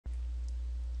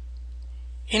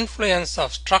Influence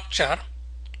of structure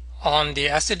on the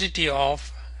acidity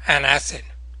of an acid.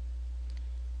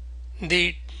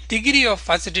 The degree of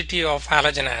acidity of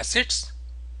halogen acids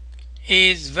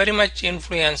is very much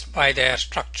influenced by their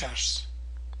structures.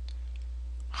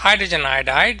 Hydrogen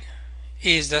iodide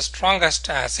is the strongest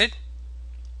acid,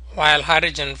 while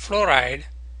hydrogen fluoride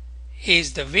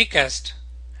is the weakest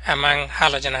among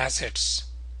halogen acids.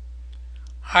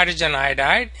 Hydrogen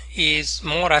iodide is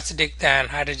more acidic than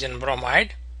hydrogen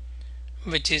bromide,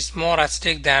 which is more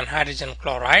acidic than hydrogen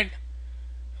chloride,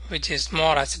 which is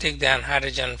more acidic than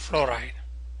hydrogen fluoride.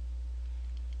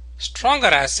 Stronger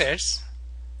acids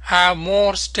have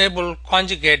more stable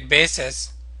conjugate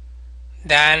bases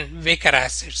than weaker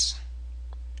acids.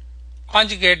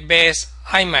 Conjugate base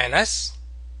I-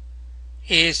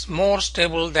 is more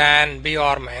stable than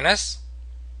Br-,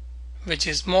 which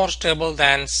is more stable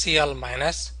than Cl-,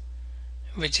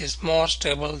 which is more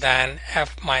stable than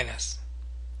F-.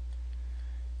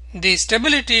 The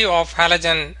stability of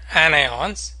halogen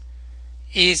anions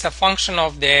is a function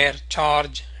of their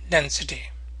charge density.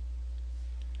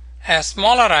 A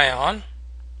smaller ion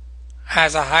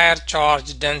has a higher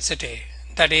charge density,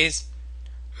 that is,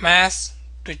 mass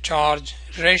to charge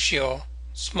ratio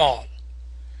small,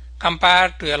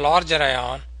 compared to a larger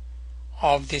ion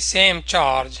of the same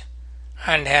charge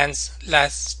and hence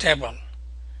less stable.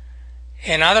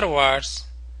 In other words,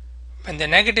 when the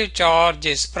negative charge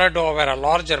is spread over a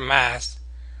larger mass,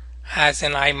 as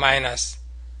in I-,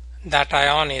 that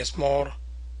ion is more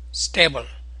stable.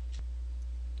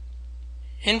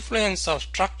 Influence of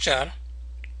structure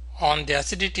on the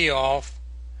acidity of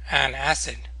an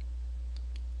acid.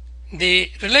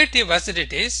 The relative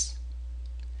acidities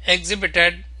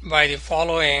exhibited by the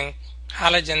following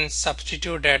halogen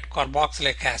substituted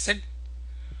carboxylic acid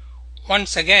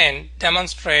once again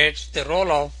demonstrates the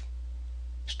role of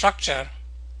structure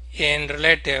in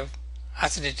relative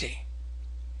acidity.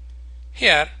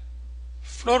 Here,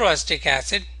 fluoroacetic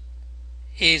acid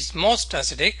is most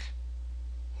acidic,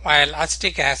 while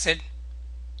acetic acid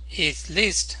is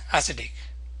least acidic.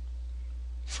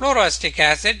 Fluoroacetic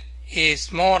acid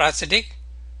is more acidic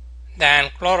than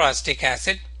chloroacetic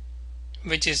acid,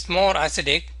 which is more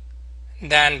acidic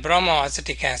than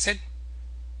bromoacetic acid,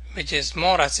 which is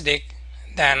more acidic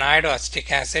than iodoacetic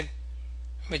acid,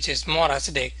 which is more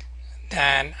acidic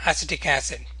than acetic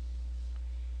acid.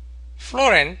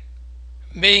 Fluorine,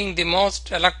 being the most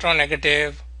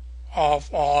electronegative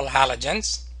of all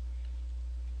halogens,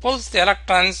 pulls the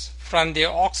electrons from the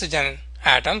oxygen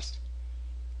atoms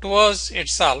towards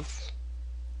itself,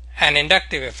 an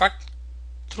inductive effect,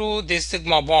 through the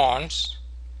sigma bonds,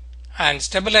 and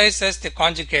stabilizes the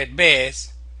conjugate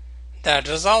base that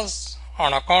results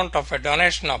on account of a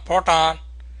donation of proton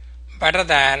better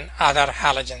than other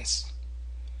halogens.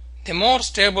 The more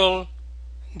stable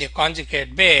the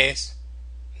conjugate base,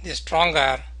 the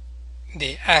stronger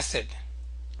the acid.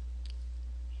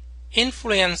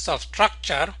 Influence of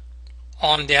structure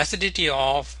on the acidity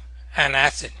of an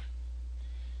acid.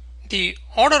 The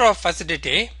order of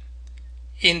acidity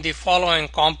in the following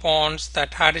compounds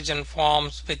that hydrogen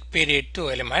forms with period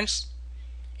 2 elements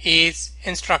is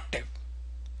instructive.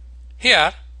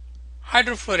 Here,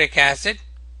 hydrofluoric acid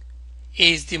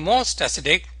is the most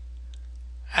acidic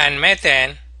and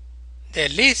methane the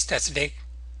least acidic,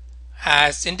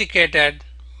 as indicated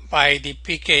by the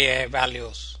pKa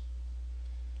values.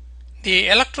 The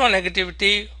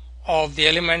electronegativity of the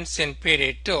elements in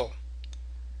period 2,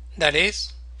 that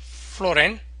is,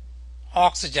 fluorine,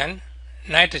 oxygen,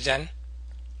 nitrogen,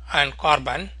 and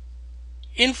carbon,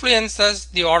 influences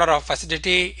the order of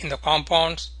acidity in the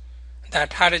compounds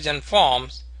that hydrogen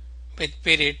forms with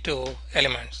period 2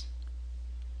 elements.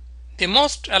 The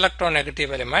most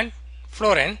electronegative element,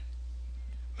 fluorine,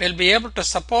 will be able to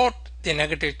support the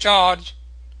negative charge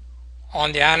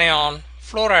on the anion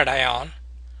fluoride ion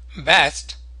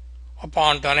best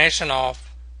upon donation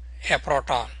of a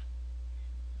proton.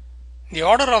 The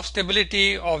order of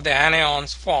stability of the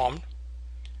anions formed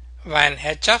when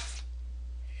HF,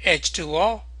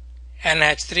 H2O,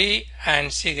 NH3 and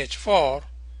CH4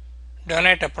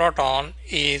 donate a proton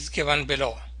is given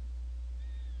below.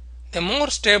 The more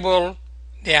stable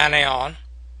the anion,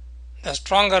 the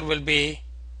stronger will be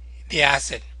the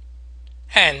acid.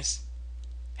 Hence,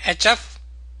 HF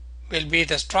will be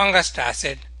the strongest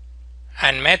acid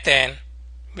and methane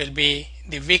will be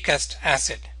the weakest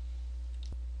acid.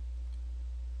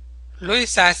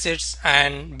 Lewis acids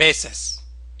and bases.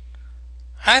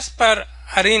 As per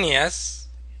Arrhenius,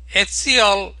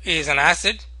 HCl is an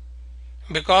acid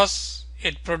because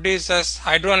it produces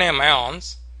hydronium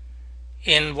ions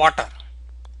in water.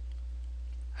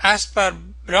 As per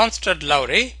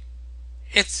Bronsted-Lowry,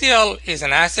 HCl is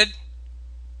an acid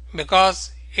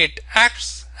because it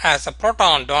acts as a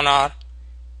proton donor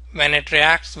when it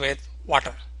reacts with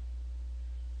water.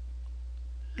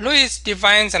 Lewis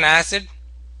defines an acid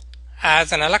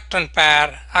as an electron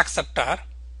pair acceptor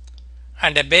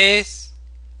and a base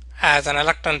as an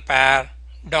electron pair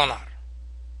donor.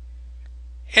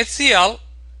 HCl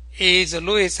is a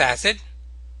Lewis acid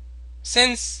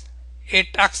since it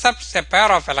accepts a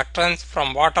pair of electrons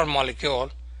from water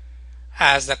molecule,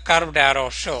 as the curved arrow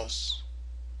shows.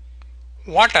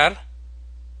 Water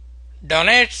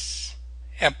donates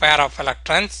a pair of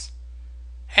electrons,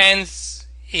 hence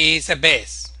is a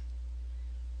base.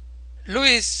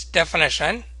 Lewis'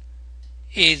 definition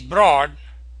is broad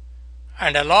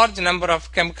and a large number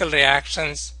of chemical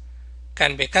reactions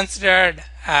can be considered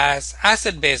as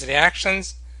acid-base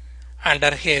reactions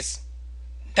under his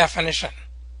definition.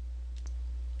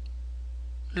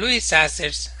 Lewis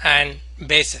acids and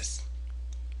bases.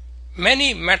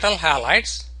 Many metal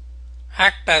halides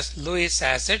act as Lewis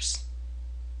acids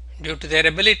due to their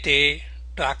ability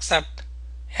to accept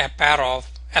a pair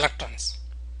of electrons.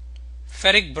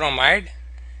 Ferric bromide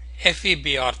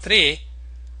FeBr3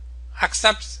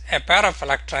 accepts a pair of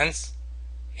electrons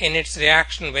in its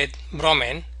reaction with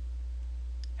bromine,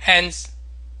 hence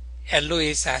a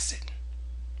Lewis acid.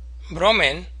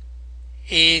 Bromine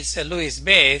is a Lewis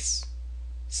base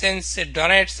since it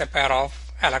donates a pair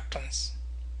of electrons.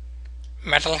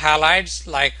 Metal halides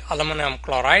like aluminum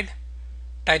chloride,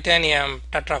 titanium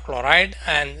tetrachloride,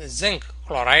 and zinc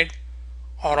chloride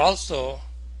are also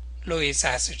Lewis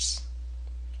acids.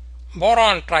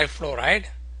 Boron trifluoride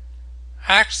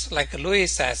acts like a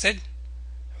Lewis acid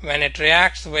when it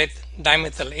reacts with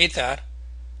dimethyl ether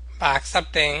by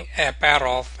accepting a pair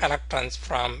of electrons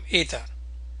from ether.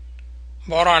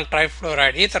 Boron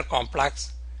trifluoride ether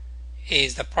complex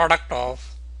is the product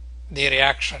of the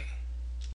reaction.